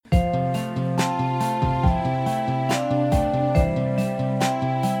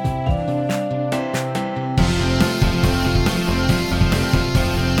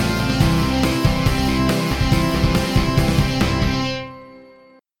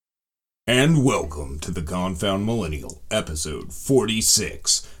And welcome to the Confound Millennial, episode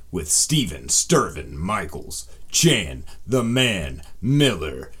 46, with Steven Sturvin Michaels, Chan the Man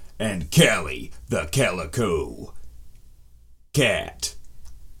Miller, and Callie the Calico Cat.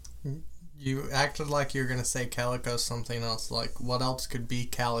 You acted like you were going to say calico something else. Like, what else could be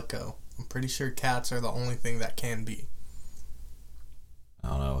calico? I'm pretty sure cats are the only thing that can be. I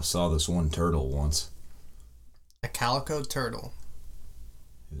don't know, I saw this one turtle once. A calico turtle.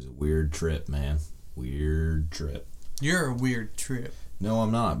 It was a weird trip, man. Weird trip. You're a weird trip. No,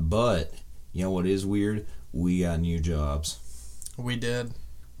 I'm not, but you know what is weird? We got new jobs. We did.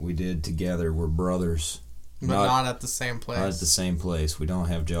 We did together. We're brothers. But not at the same place. Not at the same place. We don't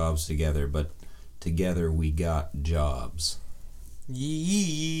have jobs together, but together we got jobs.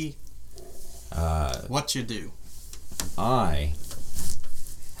 Yee. What you do? I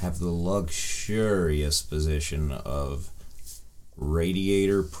have the luxurious position of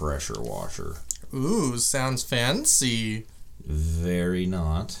radiator pressure washer. Ooh, sounds fancy. Very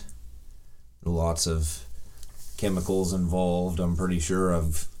not. Lots of chemicals involved. I'm pretty sure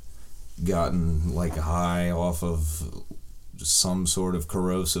I've gotten like high off of some sort of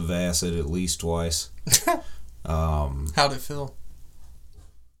corrosive acid at least twice. How'd it feel?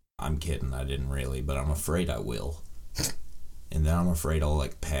 I'm kidding, I didn't really, but I'm afraid I will. And then I'm afraid I'll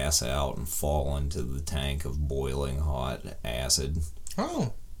like pass out and fall into the tank of boiling hot acid.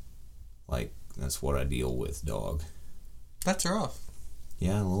 Oh. Like, that's what I deal with, dog. That's rough.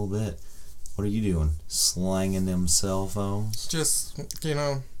 Yeah, a little bit. What are you doing? Slanging them cell phones? Just,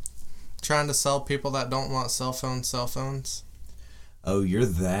 trying to sell people that don't want cell phones. Oh, you're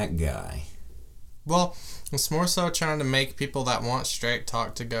that guy. Well, it's more so trying to make people that want straight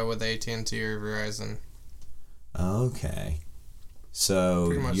talk to go with AT&T or Verizon. Okay. So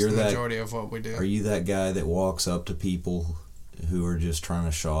pretty much you're the that majority of what we do. Are you that guy that walks up to people who are just trying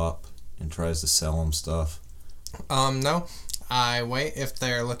to shop and tries to sell them stuff? No. I wait. If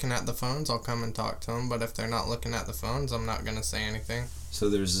they're looking at the phones, I'll come and talk to them. But if they're not looking at the phones, I'm not going to say anything. So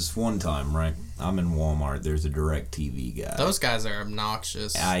there's this one time, right? I'm in Walmart. There's a DirecTV guy. Those guys are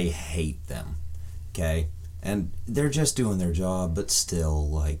obnoxious. I hate them. Okay? And they're just doing their job, but still,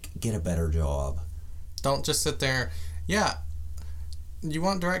 like, get a better job. Don't just sit there. Yeah. You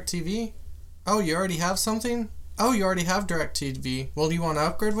want DirecTV? Oh, you already have something? Oh, you already have DirecTV. Well, do you want to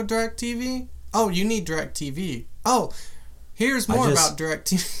upgrade with DirecTV? Oh, you need DirecTV. Oh, here's more about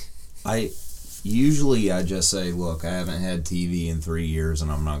DirecTV. I just say, look, I haven't had TV in 3 years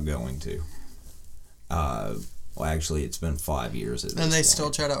and I'm not going to. Well, actually, it's been 5 years at this And they point.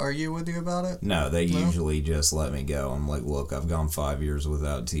 still try to argue with you about it? No, they usually just let me go. I'm like, look, I've gone 5 years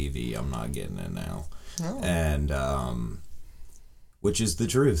without TV. I'm not getting it now. Oh. And, which is the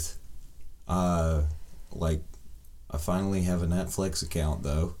truth. I finally have a Netflix account,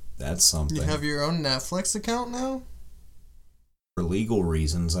 though. That's something. You have your own Netflix account now? For legal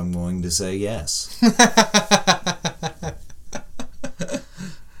reasons, I'm going to say yes.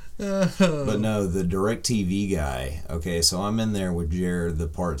 But no, the DirecTV guy. Okay, so I'm in there with Jared, the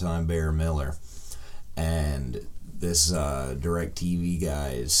part-time Bear Miller, and this DirecTV guy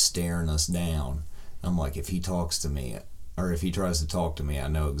is staring us down. I'm like, if he talks to me, or if he tries to talk to me, I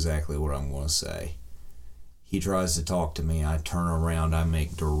know exactly what I'm going to say. He tries to talk to me, I turn around, I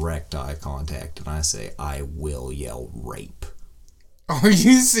make direct eye contact, and I say, I will yell rape. Are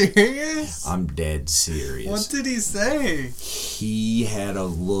you serious? I'm dead serious. What did he say? He had a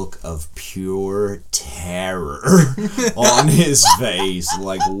look of pure terror on his face.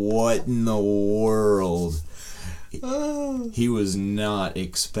 Like, what in the world? He was not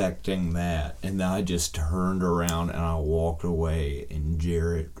expecting that. And I just turned around and I walked away, and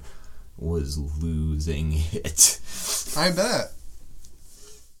Jarrett was losing it. I bet.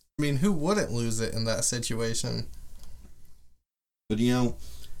 I mean, who wouldn't lose it in that situation? But,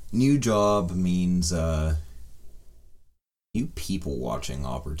 new job means new people watching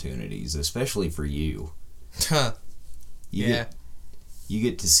opportunities, especially for you. You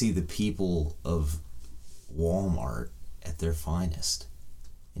get to see the people of Walmart at their finest.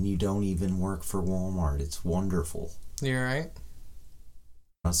 And you don't even work for Walmart. It's wonderful. You're right.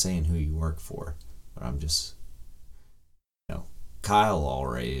 I'm not saying who you work for, but I'm just, Kyle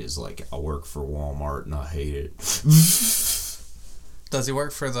already is like, I work for Walmart and I hate it. Does he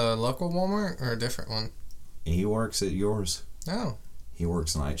work for the local Walmart or a different one? He works at yours. Oh. He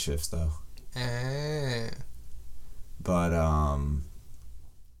works night shifts, though. But,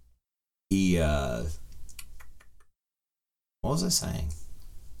 he, what was I saying?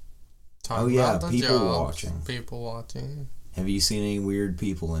 Talking about the people jobs, watching. People watching. Have you seen any weird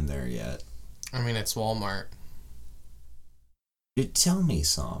people in there yet? I mean, it's Walmart. Tell me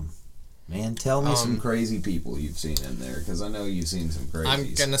some. Man, tell me some crazy people you've seen in there, because I know you've seen some crazies.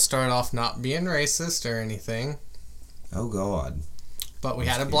 I'm going to start off not being racist or anything. Oh, God. But we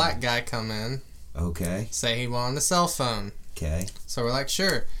had a black guy come in. Okay. Say he wanted a cell phone. Okay. So we're like,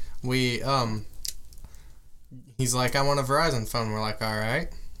 sure. He's like, I want a Verizon phone. We're like, all right.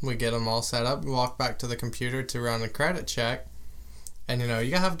 We get him all set up. We walk back to the computer to run a credit check. And, you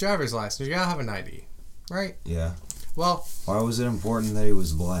gotta have a driver's license. You gotta have an ID. Right? Yeah. Well. Why was it important that he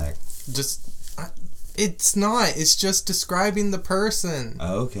was black? It's not. It's just describing the person.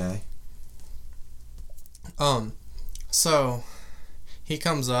 Oh, okay. So, he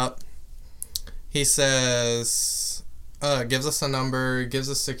comes up. He says, gives us a number, gives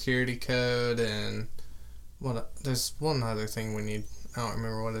us security code, and there's one other thing we need. I don't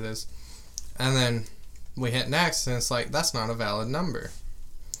remember what it is. And then we hit next, and it's like, that's not a valid number.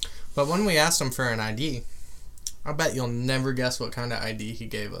 But when we asked him for an ID, I bet you'll never guess what kind of ID he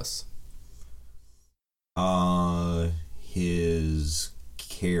gave us. His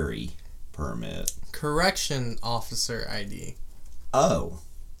carry permit. Correction officer ID. Oh.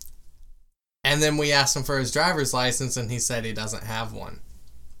 And then we asked him for his driver's license, and he said he doesn't have one.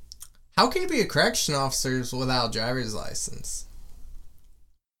 How can you be a correction officer without a driver's license?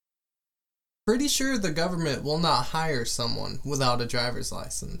 Pretty sure the government will not hire someone without a driver's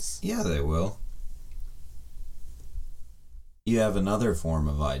license. Yeah, they will. You have another form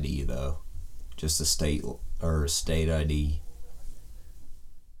of ID, though. Just a state ID.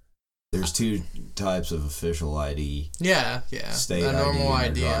 There's two types of official ID. Yeah. State a normal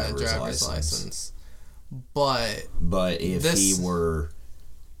ID and a driver's license. But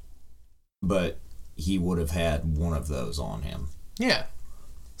he would have had one of those on him. Yeah.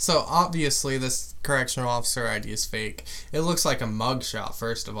 So obviously this correctional officer ID is fake. It looks like a mugshot,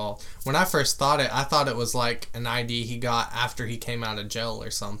 first of all. When I first thought it, I thought it was like an ID he got after he came out of jail or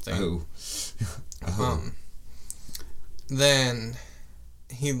something. Oh. Then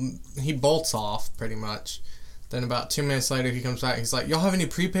he bolts off pretty much. Then about 2 minutes later he comes back. He's like, y'all have any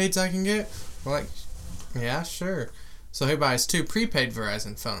prepaids I can get? We're like, yeah, sure. So he buys 2 prepaid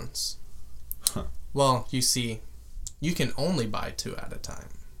Verizon phones. Huh. Well, you see, you can only buy 2 at a time.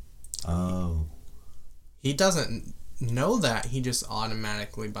 Oh. He doesn't know that. He just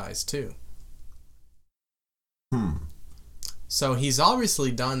automatically buys 2. So he's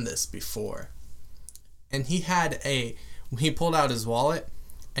obviously done this before. And he pulled out his wallet,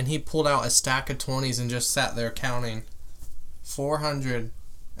 and he pulled out a stack of 20s and just sat there counting $400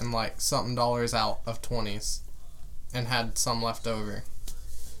 and like something dollars out of 20s and had some left over.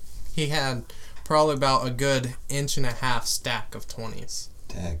 He had probably about a good 1.5 inch stack of 20s.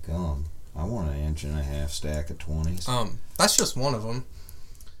 Dadgum. I want an 1.5 inch stack of 20s. That's just one of them.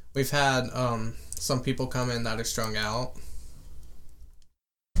 We've had some people come in that are strung out.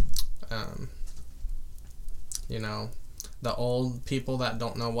 The old people that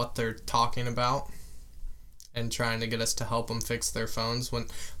don't know what they're talking about and trying to get us to help them fix their phones. When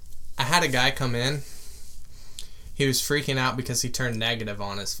I had a guy come in, he was freaking out because he turned negative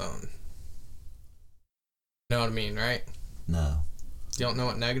on his phone. You know what I mean, right? No. You don't know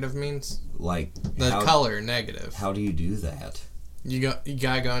what negative means? Like the color negative. How do you do that? You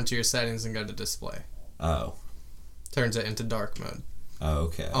gotta go into your settings and go to display. Oh. Turns it into dark mode. Oh,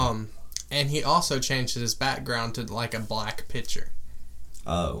 okay. And he also changed his background to like a black picture.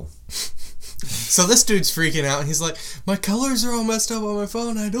 Oh. So this dude's freaking out. He's like, my colors are all messed up on my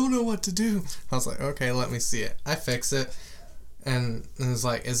phone. I don't know what to do. I was like, okay, let me see it. I fix it. And he's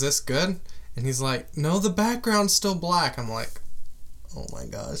like, is this good? And he's like, no, the background's still black. I'm like, oh my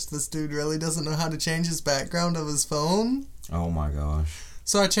gosh, this dude really doesn't know how to change his background of his phone? Oh my gosh.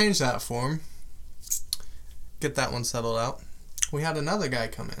 So I changed that for him. Get that one settled out. We had another guy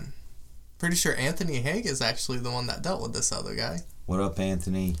come in. Pretty sure Anthony Haig is actually the one that dealt with this other guy. What up,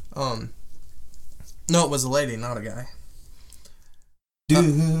 Anthony? No, it was a lady, not a guy.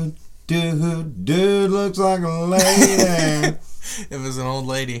 Dude looks like a lady. It was an old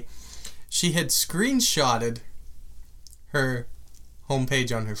lady. She had screenshotted her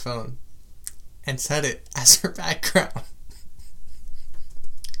homepage on her phone and set it as her background.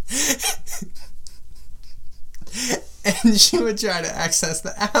 And she would try to access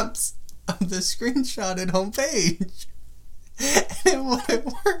the apps of the screenshotted homepage. And it wouldn't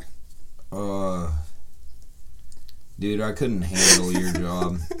work. Dude, I couldn't handle your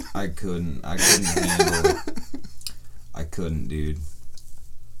job. I couldn't handle it. I couldn't, dude.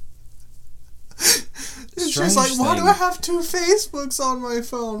 She's like, why do I have 2 Facebooks on my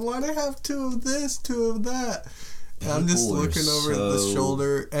phone? Why do I have 2 of this, 2 of that? And I'm just looking over the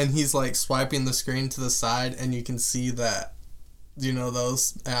shoulder, and he's like swiping the screen to the side, and you can see that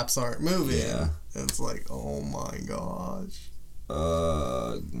those apps aren't moving. Yeah. It's like, oh my gosh.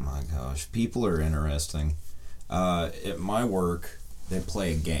 My gosh. People are interesting. At my work, they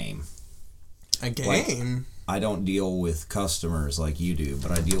play a game. A game? Like, I don't deal with customers like you do,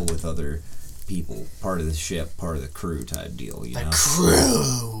 but I deal with other people. Part of the ship, part of the crew type deal, you know? The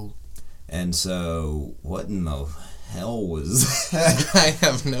crew! And so, what in the hell was that? I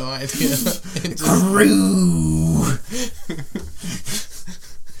have no idea. Crew!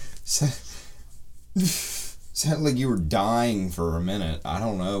 Sounded like you were dying for a minute. I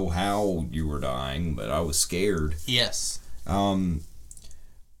don't know how you were dying, but I was scared. Yes. But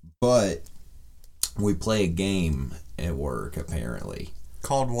we play a game at work, apparently.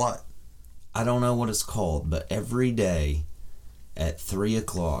 Called what? I don't know what it's called, but every day at 3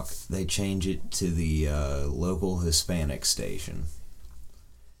 o'clock, they change it to the local Hispanic station.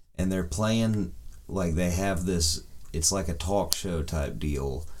 And they're playing, like, they have this, it's like a talk show type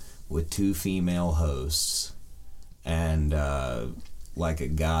deal with 2 female hosts and, like, a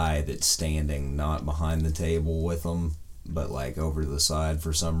guy that's standing not behind the table with them, but, like, over to the side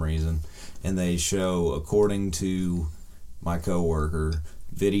for some reason. And they show, according to my coworker,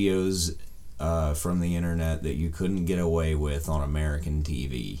 videos from the internet that you couldn't get away with on American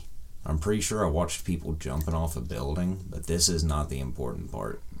TV. I'm pretty sure I watched people jumping off a building, but this is not the important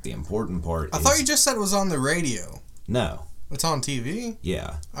part. The important part I thought you just said it was on the radio. No. It's on TV?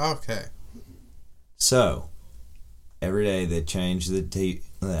 Yeah. Okay. So, every day they change the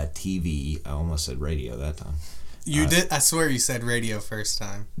TV. I almost said radio that time. You did? I swear you said radio first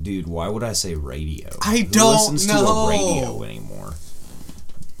time. Dude, why would I say radio? I Who don't listens know. to a radio anymore?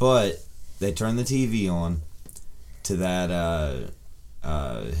 But they turn the TV on to that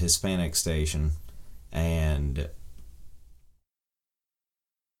Hispanic station, and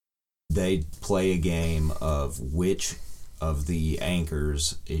they play a game of which of the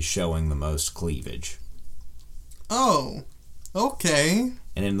anchors is showing the most cleavage. Oh, okay.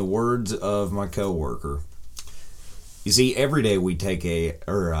 And in the words of my coworker, you see, every day we take a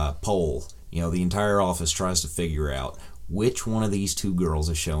poll. You know, the entire office tries to figure out which one of these 2 girls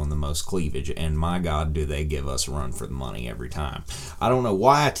is showing the most cleavage, and my God, do they give us a run for the money every time. I don't know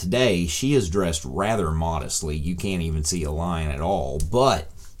why today she is dressed rather modestly. You can't even see a line at all, but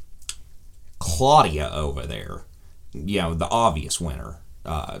Claudia over there, you know, the obvious winner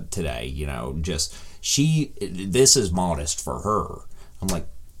today, you know, just, this is modest for her. I'm like,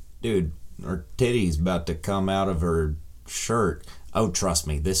 dude, her titty's about to come out of her shirt. Oh, trust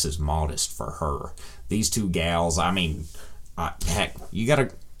me, this is modest for her. These 2 gals, I mean, heck, you got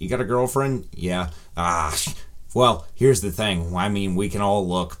a girlfriend? Yeah. Well, here's the thing. I mean, we can all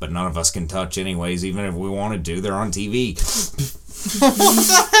look, but none of us can touch anyways, even if we wanted to. They're on TV. What the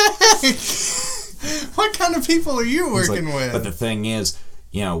heck? What kind of people are you working with? But the thing is,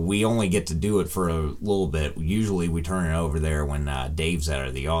 you know, we only get to do it for a little bit. Usually we turn it over there when Dave's out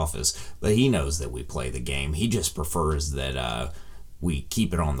of the office, but he knows that we play the game. He just prefers that we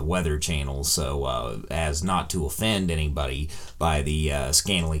keep it on the Weather Channel so as not to offend anybody by the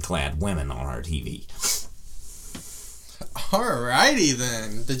scantily clad women on our TV. Alrighty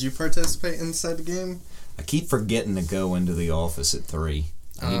then. Did you participate in said game? I keep forgetting to go into the office at 3.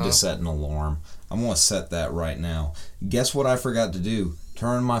 I need to set an alarm. I'm going to set that right now. Guess what I forgot to do?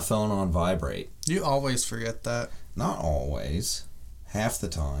 Turn my phone on vibrate. You always forget that. Not always. Half the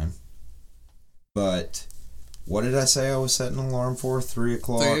time. But what did I say I was setting an alarm for? 3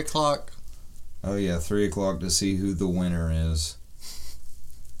 o'clock? 3 o'clock. Oh yeah, 3 o'clock to see who the winner is.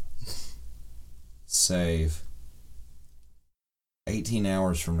 Save. 18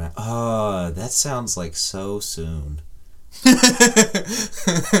 hours from now. That sounds like so soon.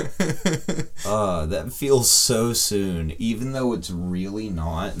 That feels so soon, even though it's really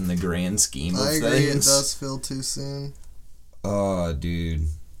not in the grand scheme of things. I agree, it does feel too soon. Dude,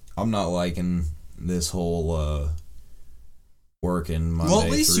 I'm not liking this whole working Monday well,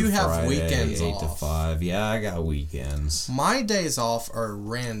 at least through you have Friday, weekends 8 off. to 5. Yeah, I got weekends. My days off are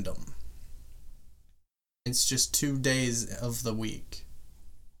random. It's just 2 days of the week.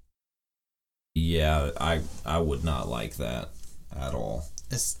 Yeah, I would not like that at all.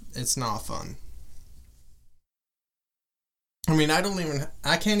 It's not fun. I mean, I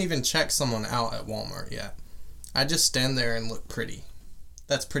can't even check someone out at Walmart yet. I just stand there and look pretty.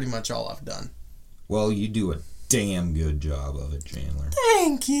 That's pretty much all I've done. Well, you do a damn good job of it, Chandler.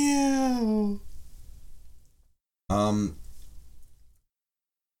 Thank you.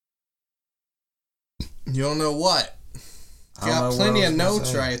 You don't know what? Got plenty of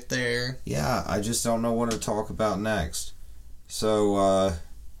notes right there. Yeah, I just don't know what to talk about next. So,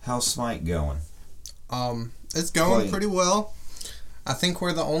 how's Smite going? It's going pretty well. I think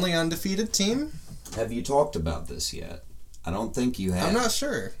we're the only undefeated team. Have you talked about this yet? I don't think you have. I'm not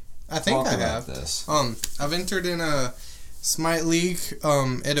sure. I think I have. This. I've entered in a Smite League.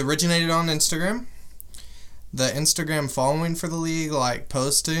 It originated on Instagram. The Instagram following for the league, like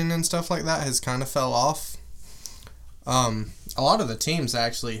posting and stuff like that, has kind of fell off. A lot of the teams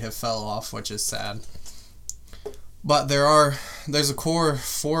actually have fell off, which is sad. But there's a core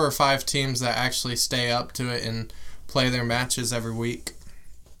 4 or 5 teams that actually stay up to it and play their matches every week.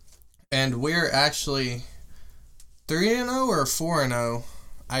 And we're actually 3-0 or 4-0.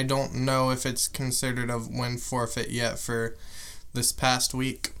 I don't know if it's considered a win forfeit yet for this past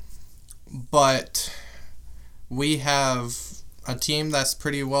week. But we have a team that's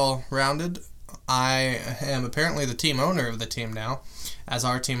pretty well rounded. I am apparently the team owner of the team now, as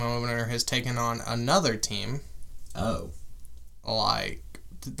our team owner has taken on another team. Oh. Like,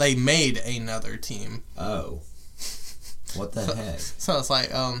 they made another team. Oh. What the heck? So it's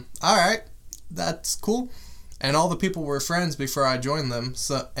like, alright, that's cool. And all the people were friends before I joined them,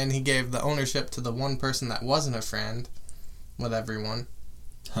 and he gave the ownership to the one person that wasn't a friend with everyone.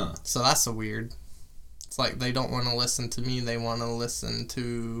 Huh. So that's a weird. It's like they don't want to listen to me, they want to listen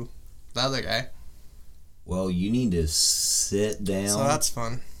to the other guy. Well, you need to sit down. So that's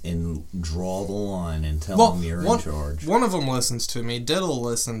fun. And draw the line and tell them you're in charge. One of them listens to me. Diddle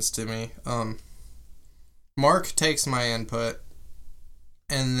listens to me. Mark takes my input.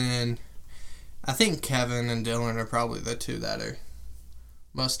 And then I think Kevin and Dylan are probably the two that are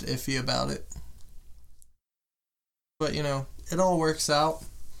most iffy about it. But, it all works out.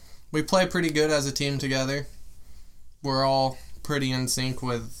 We play pretty good as a team together. We're all pretty in sync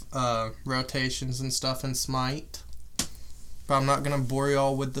with rotations and stuff in Smite. But I'm not going to bore you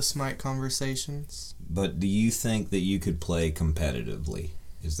all with the Smite conversations. But do you think that you could play competitively,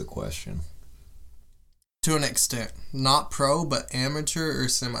 is the question. To an extent. Not pro, but amateur or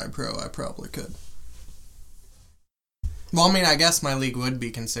semi-pro, I probably could. Well, I mean, I guess my league would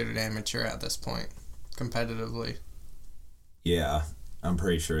be considered amateur at this point, competitively. Yeah, I'm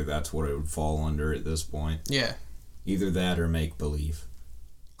pretty sure that's what it would fall under at this point. Yeah. Either that or make-believe.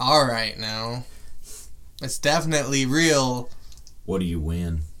 Alright, now. It's definitely real. What do you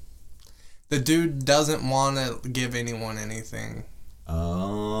win? The dude doesn't want to give anyone anything.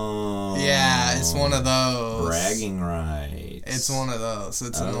 Oh. Yeah, it's one of those. Bragging rights. It's one of those.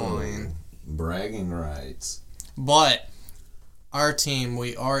 It's annoying. Bragging rights. But our team,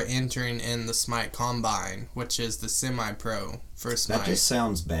 we are entering in the Smite Combine, which is the semi-pro for Smite. That just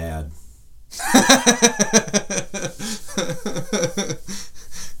sounds bad.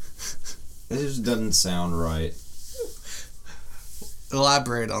 It just doesn't sound right.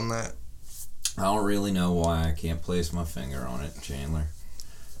 Elaborate on that. I don't really know why I can't place my finger on it, Chandler.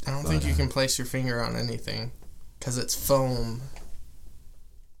 I don't think you can place your finger on anything, because it's foam.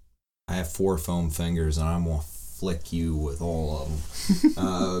 I have 4 foam fingers, and I'm going to flick you with all of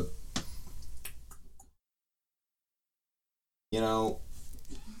them.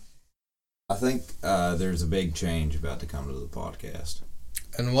 I think there's a big change about to come to the podcast.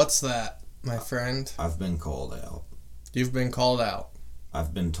 And what's that, my friend? I've been called out. You've been called out.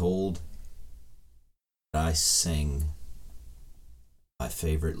 I've been told that I sing my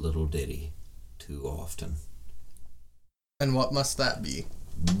favorite little ditty too often. And what must that be?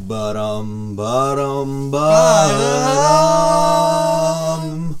 Ba-dum.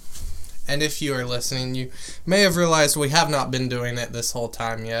 And if you are listening, you may have realized we have not been doing it this whole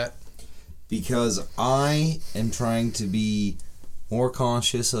time yet. Because I am trying to be more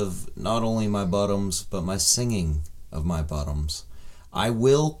conscious of not only my bottoms, but my singing of my bottoms. I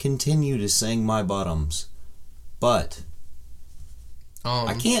will continue to sing my bottoms, but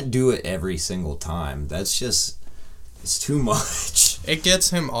I can't do it every single time. That's just, it's too much. It gets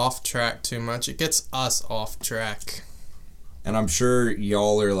him off track too much. It gets us off track. And I'm sure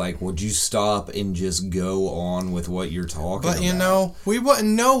y'all are like, would you stop and just go on with what you're talking about? But we wouldn't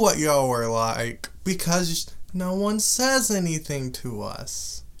know what y'all were like because no one says anything to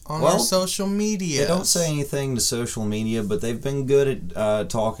us on our social media. They don't say anything to social media, but they've been good at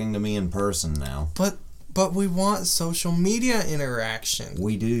talking to me in person now. But we want social media interaction.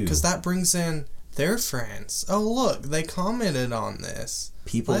 We do. Because that brings in their friends. Oh, look, they commented on this.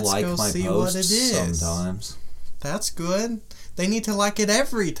 People Let's like go my see posts what it is. sometimes. That's good. They need to like it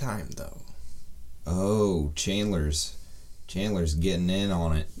every time, though. Oh, Chandler's getting in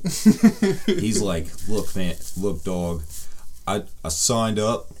on it. He's like, look, man, look, dog, I signed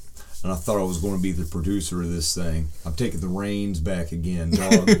up, and I thought I was going to be the producer of this thing. I'm taking the reins back again,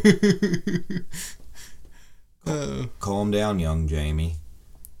 dog. Calm down, young Jamie.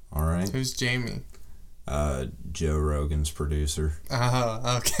 All right? Who's Jamie? Joe Rogan's producer.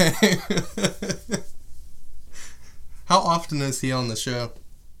 Oh, okay. How often is he on the show?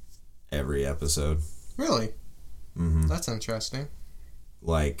 Every episode. Really? Mm-hmm. That's interesting.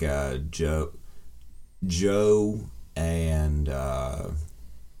 Like Joe and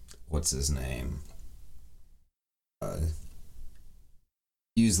what's his name?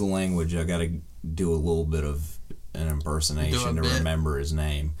 Use the language. I gotta do a little bit of an impersonation to remember his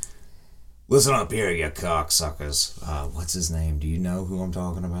name. Listen up here, you cocksuckers. What's his name? Do you know who I'm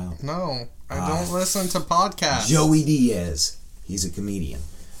talking about? No, I don't listen to podcasts. Joey Diaz. He's a comedian.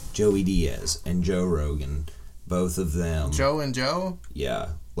 Joey Diaz and Joe Rogan, both of them. Joe and Joe?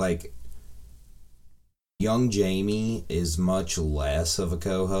 Yeah. Like, young Jamie is much less of a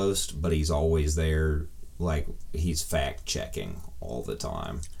co-host, but he's always there. Like, he's fact-checking all the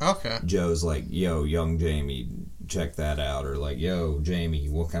time. Okay. Joe's like, yo, young Jamie, check that out. Or like, yo, Jamie,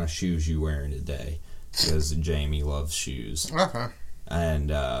 what kind of shoes you wearing today? Because Jamie loves shoes. Okay. And,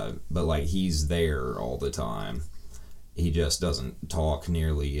 but like, he's there all the time. He just doesn't talk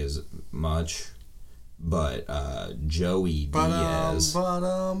nearly as much. But Joey Diaz...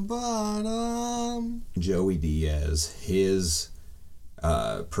 Joey Diaz, his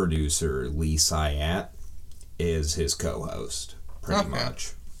producer, Lee Syatt, is his co-host, pretty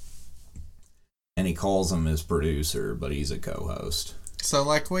much. And he calls him his producer, but he's a co-host. So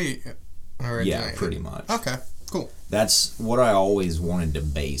like we originated. Yeah, pretty much. Okay, cool. That's what I always wanted to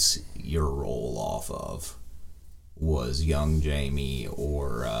base your role off of, was young Jamie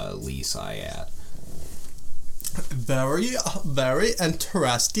or Lee Syatt. Very, very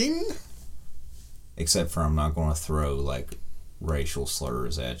interesting. Except for I'm not going to throw, like, racial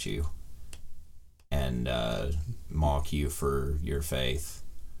slurs at you and mock you for your faith.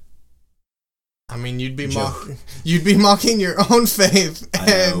 I mean, you'd be mocking your own faith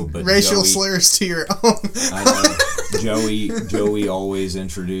and racial slurs to your own. I know. Joey always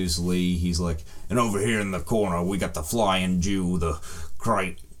introduced Lee. He's like, and over here in the corner, we got the flying Jew, the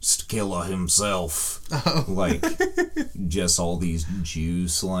Christ killer himself. Oh. Like, just all these Jew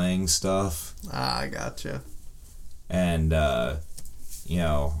slang stuff. I gotcha. And, you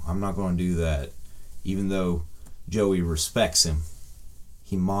know, I'm not going to do that. Even though Joey respects him,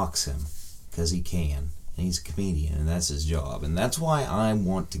 he mocks him because he can. And he's a comedian, and that's his job. And that's why I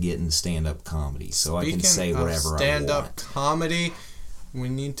want to get into stand-up comedy, so I can say whatever I want. Stand-up comedy, we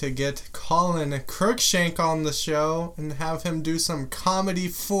need to get Colin Crookshank on the show and have him do some comedy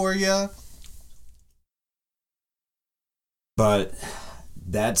for you. But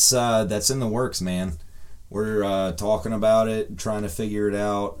that's in the works, man. We're talking about it, trying to figure it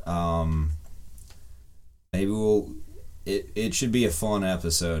out. Maybe it should be a fun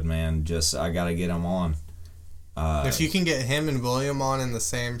episode, man. Just, I gotta get him on. If you can get him and William on in the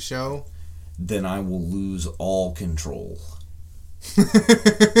same show, then I will lose all control.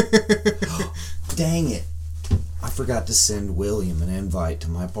 Dang it. I forgot to send William an invite to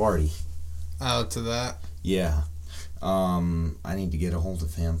my party. Oh, to that? Yeah. I need to get a hold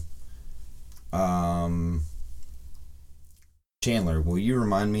of him. Chandler, will you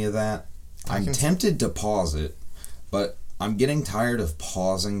remind me of that? I'm tempted to pause it, but I'm getting tired of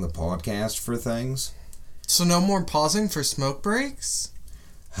pausing the podcast for things. So no more pausing for smoke breaks?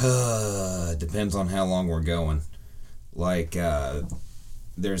 Depends on how long we're going. Like,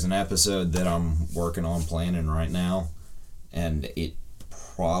 there's an episode that I'm working on planning right now, and it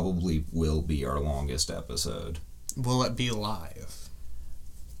probably will be our longest episode. Will it be live?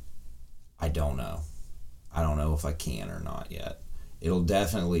 I don't know. I don't know if I can or not yet. It'll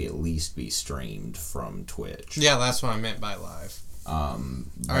definitely at least be streamed from Twitch. Yeah, that's what I meant by live. Are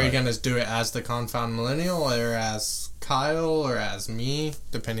you going to do it as the Confound Millennial, or as Kyle, or as me,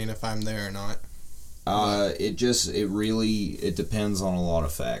 depending if I'm there or not? It depends on a lot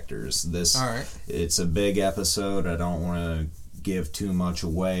of factors. All right. It's a big episode. I don't want to give too much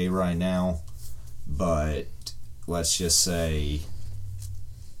away right now, but let's just say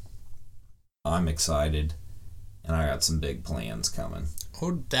I'm excited, and I got some big plans coming.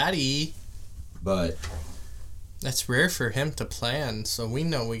 Oh, daddy. But that's rare for him to plan, so we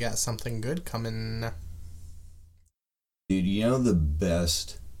know we got something good coming. Dude, you know the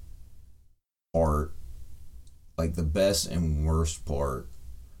best part, like the best and worst part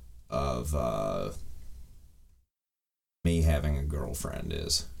of me having a girlfriend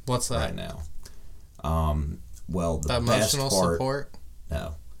is? What's that? Right now. Well, the emotional best part, support?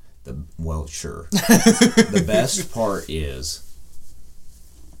 No. Sure. The best part is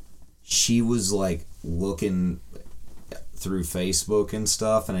she was like looking through Facebook and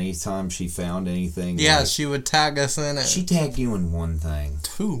stuff, and anytime she found anything, yeah, like, she would tag us in it. She tagged you in one thing.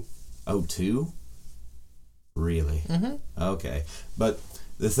 2. Oh, 2? Mm-hmm. Okay. But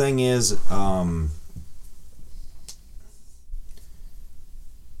the thing is, what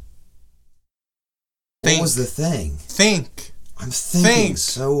was the thing? Think. I'm thinking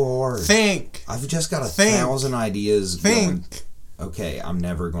so hard. Think. I've just got 1,000 ideas. Going. Okay, I'm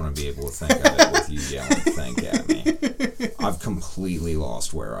never going to be able to think of it with you yelling think at me. I've completely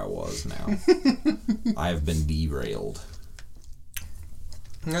lost where I was now. I have been derailed.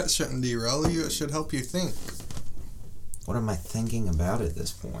 That shouldn't derail you. It should help you think. What am I thinking about at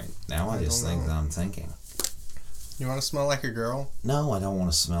this point? Now I just think that I'm thinking. You want to smell like a girl? No, I don't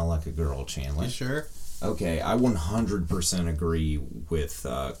want to smell like a girl, Chandler. You sure? Okay, I 100% agree with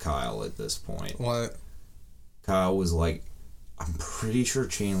Kyle at this point. What? Kyle was like, I'm pretty sure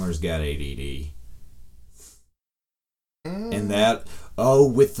Chandler's got ADD. And that,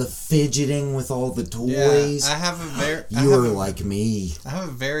 with the fidgeting with all the toys. Yeah, I have a very... You're like me. I have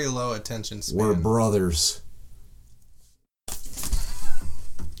a very low attention span. We're brothers.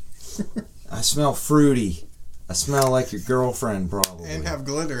 I smell fruity. I smell like your girlfriend, probably. And have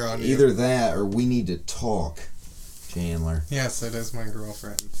glitter on you. Either that or we need to talk, Chandler. Yes, it is my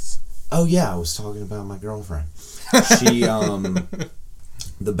girlfriend. Oh, yeah, I was talking about my girlfriend. She,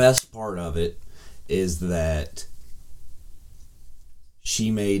 the best part of it is that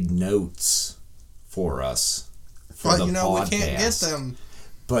she made notes for us for the podcast. We can't get them.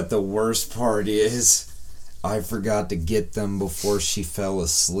 But the worst part is I forgot to get them before she fell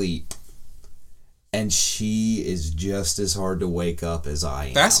asleep. And she is just as hard to wake up as I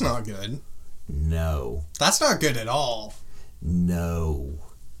am. That's not good. No. That's not good at all. No.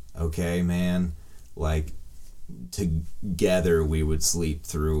 Okay, man? Like, together we would sleep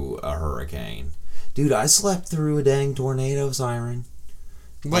through a hurricane. Dude, I slept through a dang tornado siren.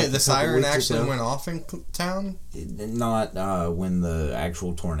 Wait, the siren actually went off in town? Not when the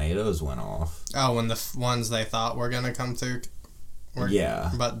actual tornadoes went off. Oh, when the ones they thought were going to come through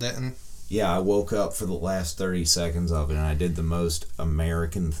but didn't? Yeah, I woke up for the last 30 seconds of it, and I did the most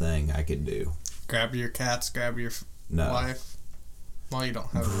American thing I could do. Grab your cats, grab your wife. Well, you don't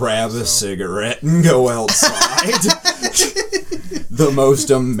have grab a cigarette and go outside. The most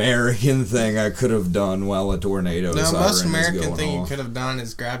American thing I could have done while a tornado siren is going off. The most American thing you could have done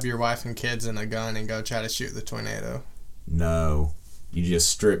is grab your wife and kids and a gun and go try to shoot the tornado. No. You just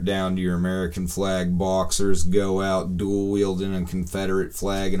strip down to your American flag boxers, go out dual wielding a Confederate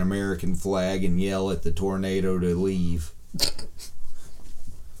flag and American flag, and yell at the tornado to leave.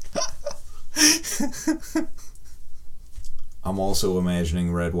 I'm also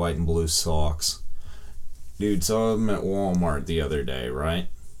imagining red, white, and blue socks. Dude, so I'm at Walmart the other day, right?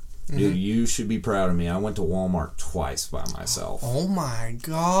 Mm-hmm. Dude, you should be proud of me. I went to Walmart twice by myself. Oh my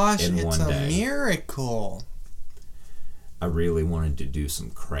gosh, it's a miracle. I really wanted to do some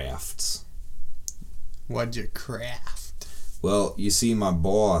crafts. What'd you craft? Well, you see, my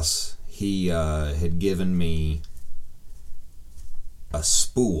boss, he had given me a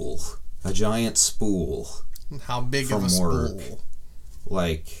spool. A giant spool. How big of a spool?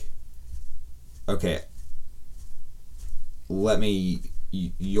 Like, okay,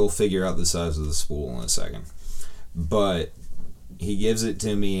 you'll figure out the size of the spool in a second. But he gives it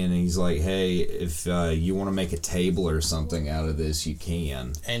to me and he's like, hey, if you want to make a table or something out of this, you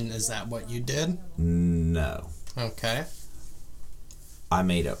can. And is that what you did? No. Okay. I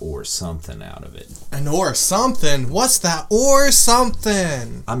made a or something out of it. An or something? What's that or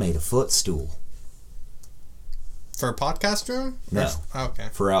something? I made a footstool. For a podcast room? No. Okay.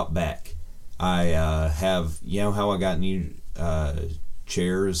 For out back. I have, you know how I got new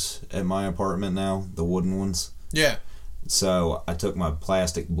chairs at my apartment now? The wooden ones? Yeah. So I took my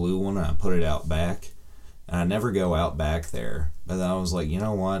plastic blue one and I put it out back. And I never go out back there. But then I was like, you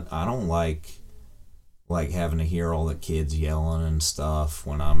know what? I don't like having to hear all the kids yelling and stuff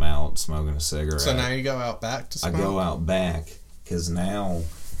when I'm out smoking a cigarette. So now you go out back to smoke? I go out back because now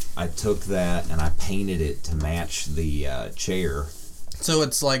I took that and I painted it to match the chair. So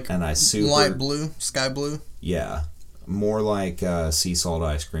it's like light blue, sky blue? Yeah. More like sea salt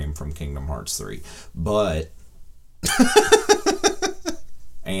ice cream from Kingdom Hearts 3. But...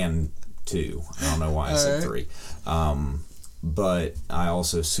 and 2. I don't know why I said 3. But I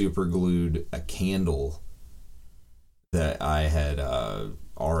also super glued a candle that I had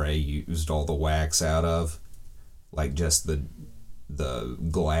already used all the wax out of. Like just the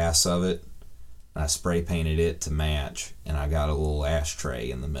glass of it. I spray painted it to match, and I got a little ashtray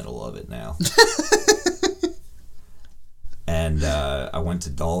in the middle of it now. And I went to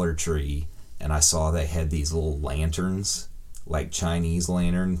Dollar Tree, and I saw they had these little lanterns, like Chinese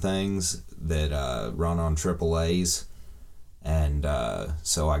lantern things that run on AAAs. And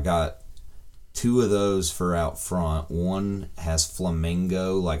so I got 2 of those for out front. One has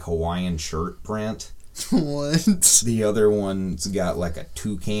flamingo, like Hawaiian shirt print. What? The other one's got like a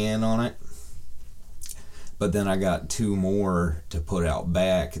toucan on it. But then I got 2 more to put out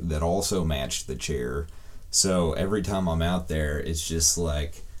back that also matched the chair. So every time I'm out there, it's just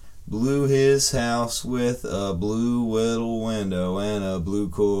like, blew his house with a blue little window and a blue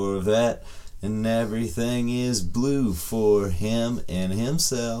Corvette, and everything is blue for him and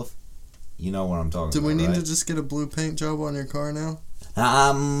himself. You know what I'm talking about, Do we need right? to just get a blue paint job on your car now?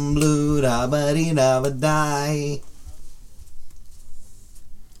 I'm blue, da ba dee da ba die.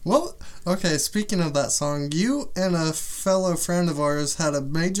 Well, okay, speaking of that song, you and a fellow friend of ours had a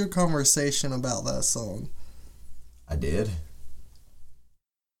major conversation about that song. I did?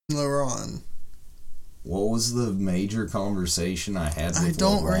 LaRon. What was the major conversation I had with I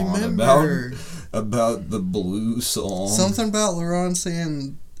don't LaRon remember. about the blue song? Something about LaRon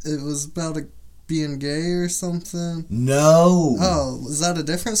saying it was about being gay or something. No. Oh, was that a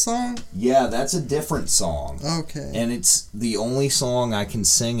different song? Yeah, that's a different song. Okay. And it's the only song I can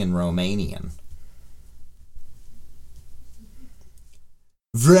sing in Romanian.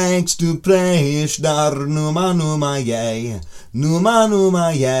 Vreau tu pleci, dar numai ei,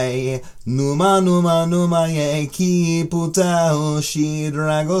 numai ei, numai ei, chi puteau și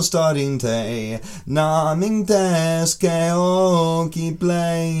dragostea din te, n-amintesc că ochii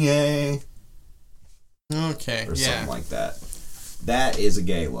plei. Okay, Or yeah. something like that. That is a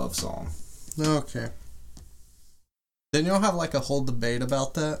gay love song. Okay. Didn't y'all have like a whole debate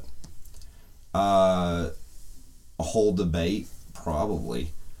about that? A whole debate?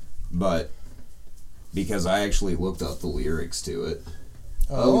 Probably. But because I actually looked up the lyrics to it.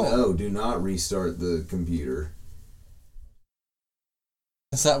 Oh no, do not restart the computer.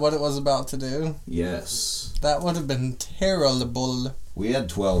 Is that what it was about to do? Yes. That would have been terrible. We had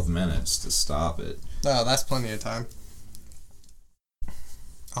 12 minutes to stop it. Oh, that's plenty of time.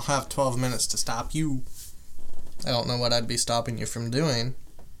 I'll have 12 minutes to stop you. I don't know what I'd be stopping you from doing,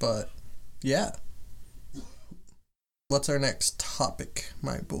 but yeah. What's our next topic,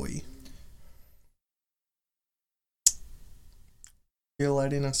 my boy? You're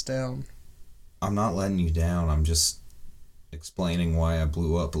letting us down. I'm not letting you down. I'm just explaining why I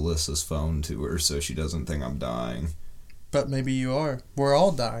blew up Alyssa's phone to her so she doesn't think I'm dying. But maybe you are. We're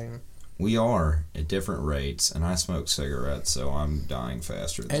all dying. We are at different rates, and I smoke cigarettes, so I'm dying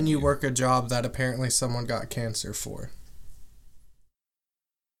faster than And you work a job that apparently someone got cancer for.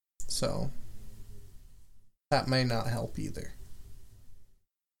 So, that may not help either.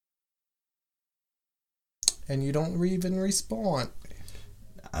 And you don't even respond.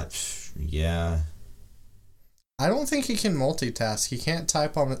 Yeah. I don't think he can multitask. He can't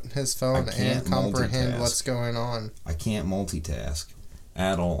type on his phone and comprehend what's going on. I can't multitask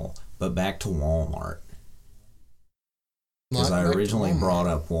at all. But back to Walmart. Because I originally brought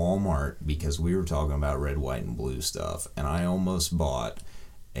up Walmart because we were talking about red, white, and blue stuff. And I almost bought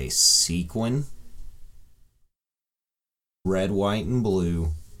a sequin, red, white, and blue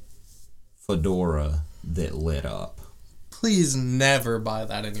fedora that lit up. Please never buy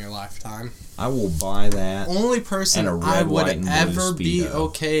that in your lifetime. I will buy that. Only person and a red, I would white, and blue ever be Speedo.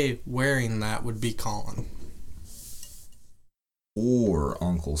 okay wearing that would be Colin. Or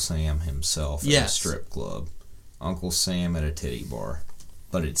Uncle Sam himself at a strip club. Uncle Sam at a titty bar.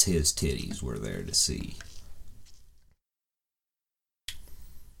 But it's his titties we're there to see.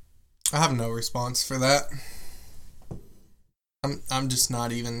 I have no response for that. I'm just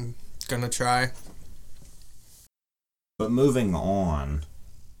not even gonna try. But moving on,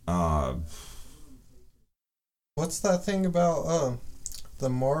 what's that thing about the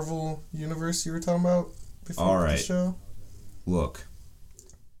Marvel universe you were talking about before the show? Look,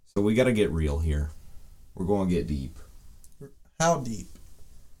 so we got to get real here. We're going to get deep. How deep?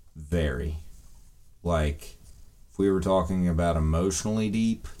 Very. Like, if we were talking about emotionally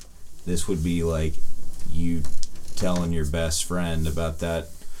deep, this would be like you telling your best friend about that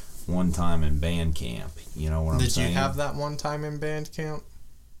one time in band camp. You know what I'm saying? Did you have that one time in band camp?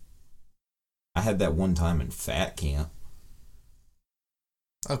 I had that one time in fat camp.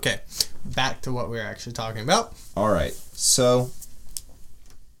 Okay, back to what we were actually talking about. Alright, so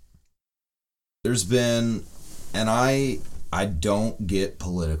there's been, and I don't get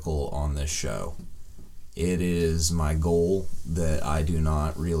political on this show. It is my goal that I do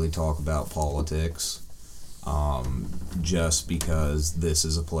not really talk about politics, just because this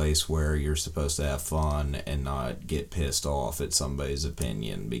is a place where you're supposed to have fun and not get pissed off at somebody's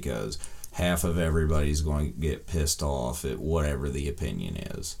opinion, because half of everybody's going to get pissed off at whatever the opinion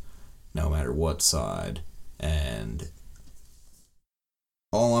is, no matter what side. And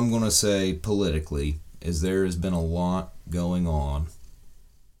all I'm going to say politically is there has been a lot going on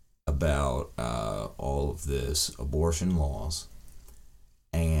about all of this abortion laws,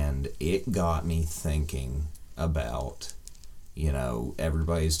 and it got me thinking about,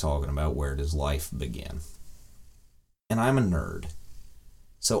 everybody's talking about where does life begin. And I'm a nerd,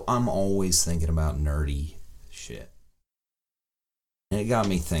 so I'm always thinking about nerdy shit. And it got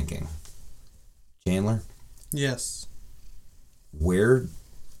me thinking, Chandler? Yes. Where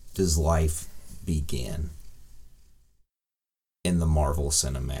does life begin in the Marvel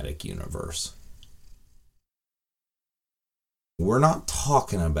Cinematic Universe? We're not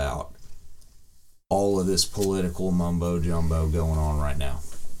talking about all of this political mumbo-jumbo going on right now.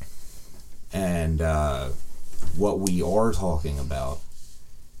 And what we are talking about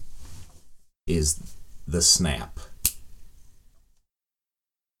is the snap.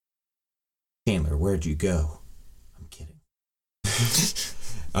 Chandler, where'd you go? I'm kidding.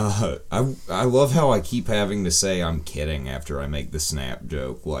 I love how I keep having to say I'm kidding after I make the snap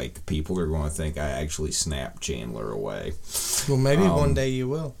joke. Like, people are going to think I actually snapped Chandler away. Well, maybe one day you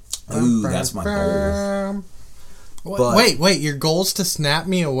will. Ooh, that's my goal. But, wait, your goal's to snap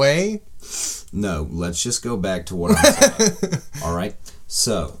me away? No, let's just go back to what I'm saying. All right?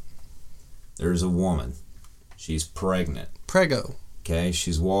 So, there's a woman. She's pregnant. Prego. Okay,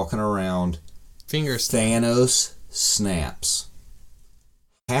 she's walking around. Finger snap. Thanos snaps.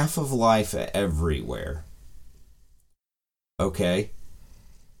 Half of life everywhere. Okay?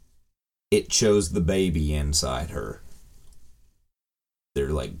 It chose the baby inside her. They're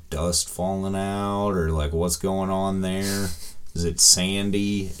like dust falling out, or like what's going on there? Is it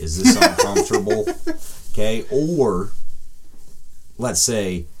sandy? Is this uncomfortable? Okay? Or, let's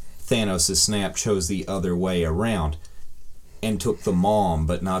say Thanos' snap chose the other way around and took the mom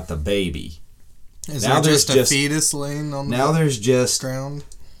but not the baby. Is now there just a fetus laying on the ground?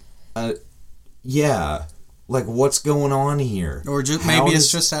 Yeah. Like, what's going on here? Or maybe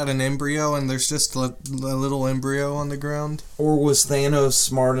it's just at an embryo and there's just a little embryo on the ground? Or was Thanos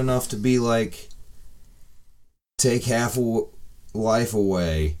smart enough to be like, take half of life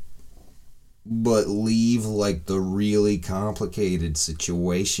away, but leave, like, the really complicated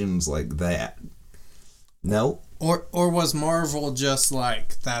situations like that? No. Or was Marvel just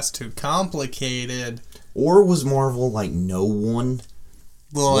like, that's too complicated? Or was Marvel like, no one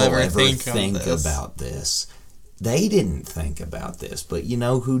will ever think this. about this? They didn't think about this, but you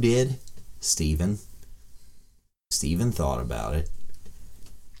know who did? Steven. Steven thought about it.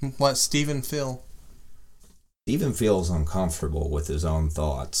 What, Steven Phil? Steven feels uncomfortable with his own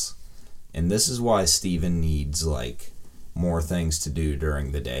thoughts. And this is why Steven needs, like, more things to do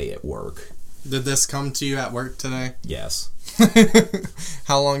during the day at work. Did this come to you at work today? Yes.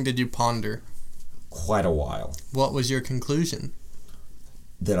 How long did you ponder? Quite a while. What was your conclusion?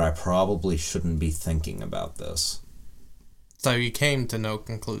 That I probably shouldn't be thinking about this. So you came to no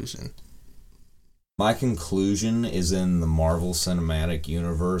conclusion. My conclusion is in the Marvel Cinematic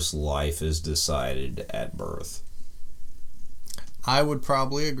Universe, life is decided at birth. I would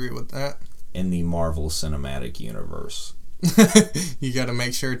probably agree with that. In the Marvel Cinematic Universe. You gotta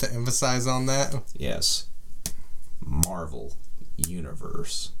make sure to emphasize on that. Yes. Marvel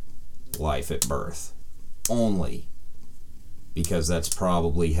Universe. Life at birth. Only. Because that's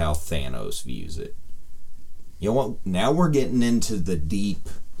probably how Thanos views it. You know what? Now we're getting into the deep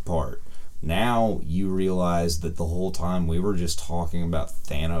part. Now you realize that the whole time we were just talking about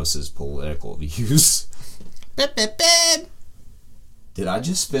Thanos' political views. Did I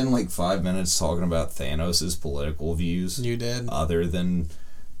just spend like 5 minutes talking about Thanos' political views? You did. Other than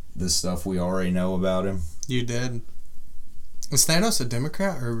the stuff we already know about him? You did. Is Thanos a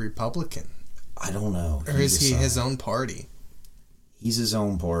Democrat or a Republican? I don't know. Or is he his own party? He's his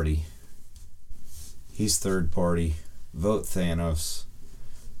own party. He's third party. Vote Thanos.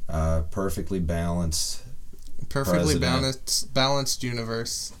 Perfectly balanced. Perfectly balanced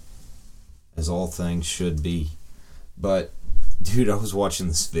universe. As all things should be. But, dude, I was watching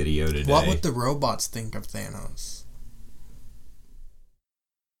this video today. What would the robots think of Thanos?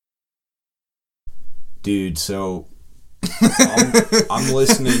 Dude, so I'm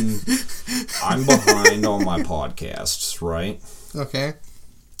listening. I'm behind on my podcasts, right? Okay.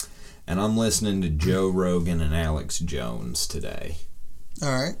 And I'm listening to Joe Rogan and Alex Jones today.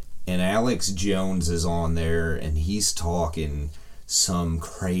 All right. And Alex Jones is on there, and he's talking some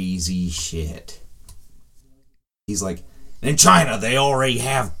crazy shit. He's like, in China, they already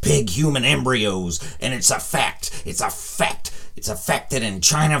have pig human embryos, and it's a fact. It's a fact. It's a fact that in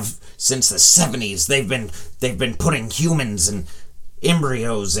China, since the 70s, they've been putting humans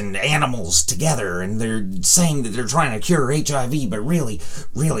embryos and animals together, and they're saying that they're trying to cure HIV, but really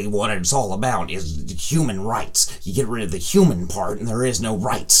what it's all about is human rights. You get rid of the human part and there is no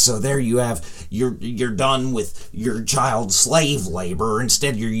rights. So there you have, you're done with your child slave labor.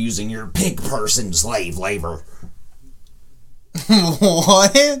 Instead you're using your pig person slave labor.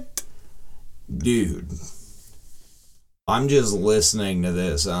 What? Dude, I'm just listening to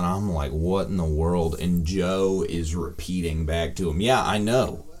this and I'm like, what in the world? And Joe is repeating back to him, yeah, I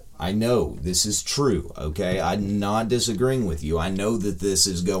know, this is true, okay? I'm not disagreeing with you. I know that this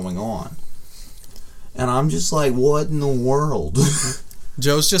is going on. And I'm just like, what in the world?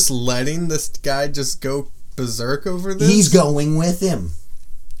 Joe's just letting this guy just go berserk over this? He's going with him.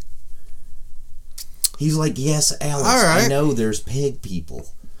 He's like, yes, Alex, all right. I know there's pig people.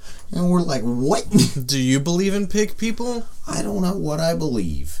 And we're like, what? Do you believe in pig people? I don't know what I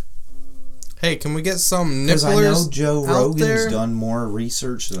believe. Hey, can we get some nipplers? Because I know Joe Rogan's done more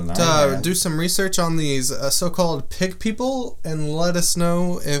research than I have. Do some research on these so-called pig people and let us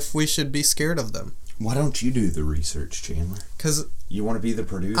know if we should be scared of them. Why don't you do the research, Chandler? Because you want to be the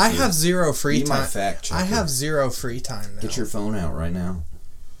producer. I have zero free time. Be my fact checker. I have zero free time now. Get your phone out right now.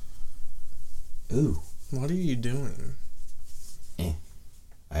 Ooh. What are you doing?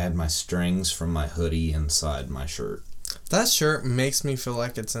 I had my strings from my hoodie inside my shirt. That shirt makes me feel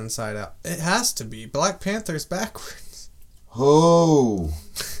like it's inside out. It has to be. Black Panther's backwards. Oh.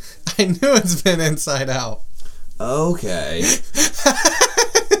 I knew it's been inside out. Okay.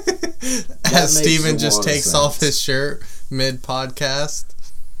 As Steven just takes off his shirt mid-podcast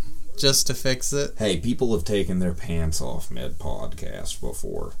just to fix it. Hey, people have taken their pants off mid-podcast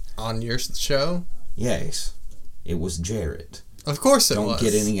before. On your show? Yes. It was Jarrett. Of course it was.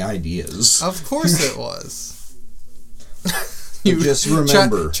 Don't get any ideas. Of course it was. You just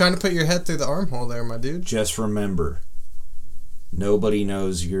remember. Trying to put your head through the armhole there, my dude. Just remember. Nobody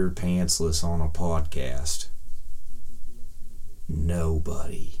knows you're pantsless on a podcast.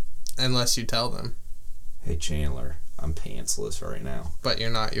 Nobody. Unless you tell them. Hey, Chandler, I'm pantsless right now. But you're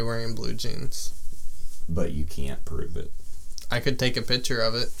not. You're wearing blue jeans. But you can't prove it. I could take a picture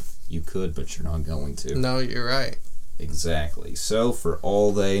of it. You could, but you're not going to. No, you're right. Exactly. So, for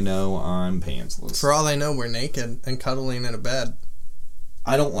all they know, I'm pantsless. For all they know, we're naked and cuddling in a bed.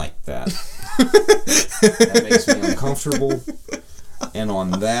 I don't like that. That makes me uncomfortable. And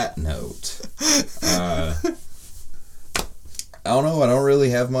on that note, I don't know. I don't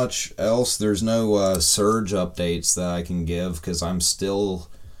really have much else. There's no surge updates that I can give because I'm still...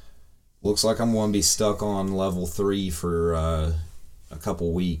 Looks like I'm going to be stuck on level 3 for a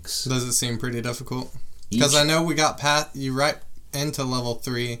couple weeks. Does it seem pretty difficult? Because I know we got you right into level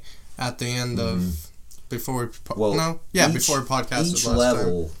 3 at the end of... Before we... before we podcasted last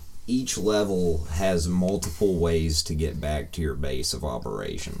time. Each level has multiple ways to get back to your base of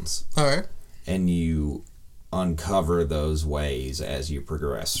operations. Alright. And you uncover those ways as you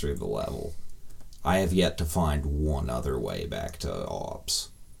progress through the level. I have yet to find one other way back to ops.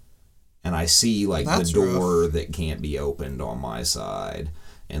 And I see, like, the door that can't be opened on my side,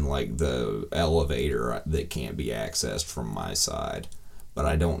 and, like, the elevator that can't be accessed from my side. But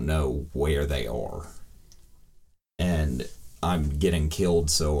I don't know where they are. And I'm getting killed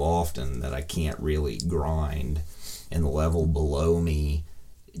so often that I can't really grind. And the level below me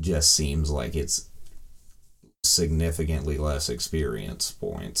just seems like it's significantly less experience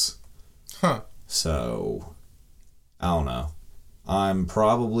points. Huh. So, I don't know. I'm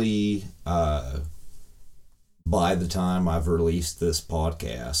probably, by the time I've released this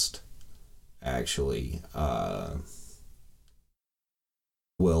podcast, actually,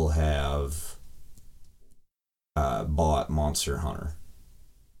 will have bought Monster Hunter.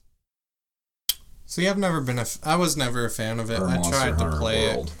 See, I was never a fan of it. I tried to play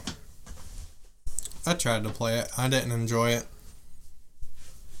it. I tried to play it. I didn't enjoy it.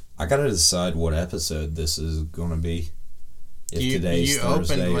 I gotta decide what episode this is gonna be. If today's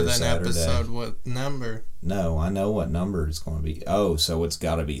Thursday opened with or an Saturday. Episode. What number? No, I know what number it's gonna be. Oh, so it's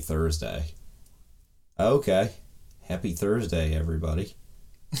gotta be Thursday. Okay. Happy Thursday, everybody.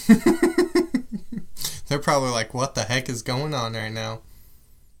 They're probably like, what the heck is going on right now?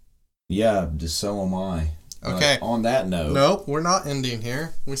 Yeah, just so am I. Okay. On that note... Nope, we're not ending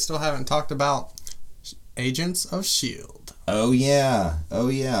here. We still haven't talked about Agents of S.H.I.E.L.D. Oh, yeah.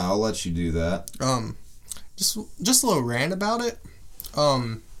 I'll let you do that. Just a little rant about it.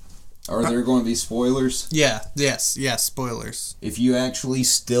 Are there going to be spoilers? Yes, spoilers. If you actually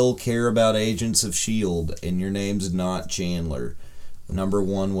still care about Agents of S.H.I.E.L.D. and your name's not Chandler, number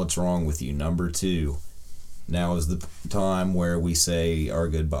 1, what's wrong with you? Number 2, now is the time where we say our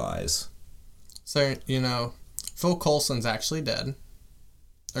goodbyes. So, Phil Coulson's actually dead.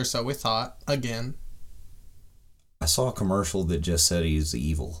 Or so we thought. Again. I saw a commercial that just said he's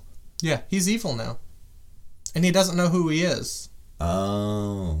evil. Yeah, he's evil now. And he doesn't know who he is.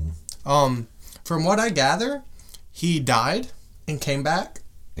 Oh. From what I gather, he died and came back.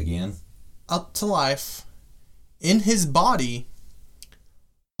 Again? Up to life. In his body.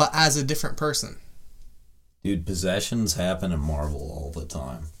 But as a different person. Dude, possessions happen in Marvel all the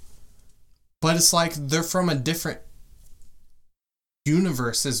time. But it's like they're from a different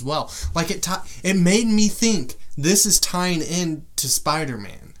universe as well. Like it made me think this is tying in to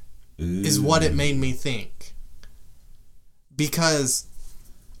Spider-Man. Ooh. Is what it made me think. Because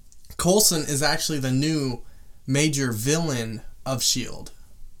Coulson is actually the new major villain of S.H.I.E.L.D.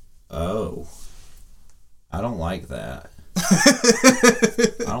 Oh. I don't like that.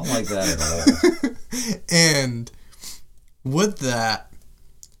 I don't like that at all. And with that,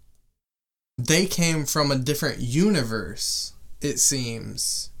 they came from a different universe, it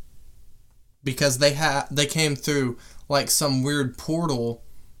seems. Because they came through like some weird portal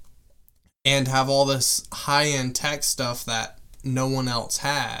and have all this high-end tech stuff that no one else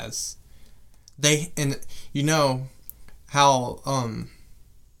has. And you know how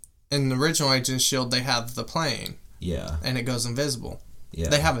in the original Agent of S.H.I.E.L.D. they have the plane. Yeah. And it goes invisible. Yeah.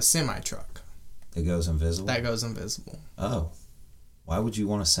 They have a semi-truck. It goes invisible? That goes invisible. Oh. Why would you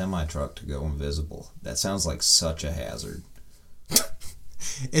want a semi-truck to go invisible? That sounds like such a hazard.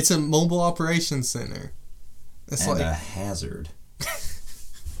 It's a mobile operations center. It's and like a hazard.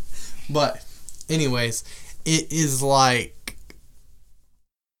 But, anyways, it is like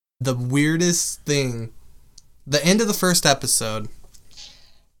the weirdest thing. The end of the first episode,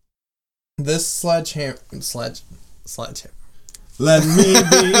 this sledgehammer.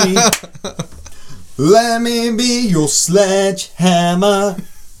 Let me be your sledgehammer.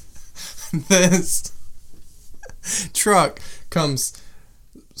 This truck comes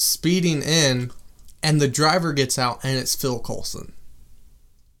speeding in, and the driver gets out, and it's Phil Coulson.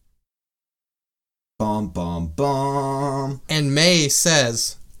 Bum, bum, bum. And May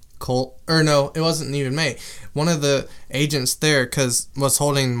says, it wasn't even May. One of the agents there was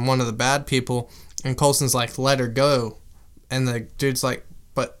holding one of the bad people, and Coulson's like, let her go. And the dude's like,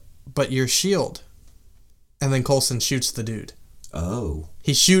 but you're S.H.I.E.L.D. And then Coulson shoots the dude. Oh.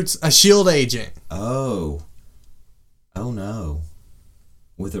 He shoots a S.H.I.E.L.D. agent. Oh. Oh no.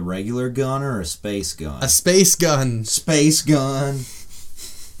 With a regular gun or a space gun? A space gun. Space gun.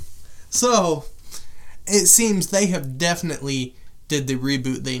 So, it seems they have definitely did the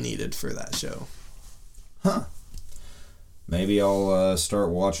reboot they needed for that show. Huh. Maybe I'll start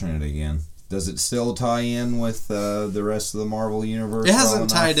watching it again. Does it still tie in with the rest of the Marvel Universe? It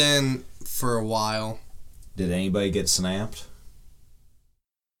hasn't tied in for a while. Did anybody get snapped?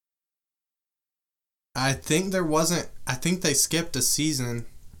 I think there wasn't. I think they skipped a season.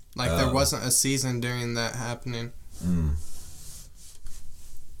 Like, there wasn't a season during that happening.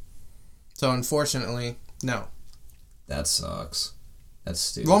 So, unfortunately, no. That sucks. That's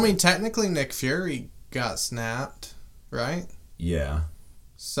stupid. Well, I mean, technically, Nick Fury got snapped, right? Yeah.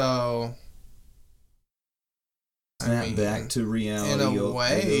 So... Snap back to reality. In a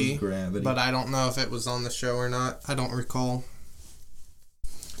way, gravity. But I don't know if it was on the show or not. I don't recall.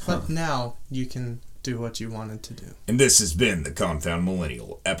 But now you can do what you wanted to do. And this has been the Confound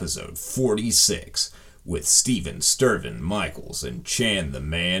Millennial, episode 46, with Steven Sturvin Michaels and Chan the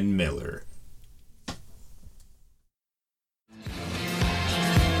Man Miller.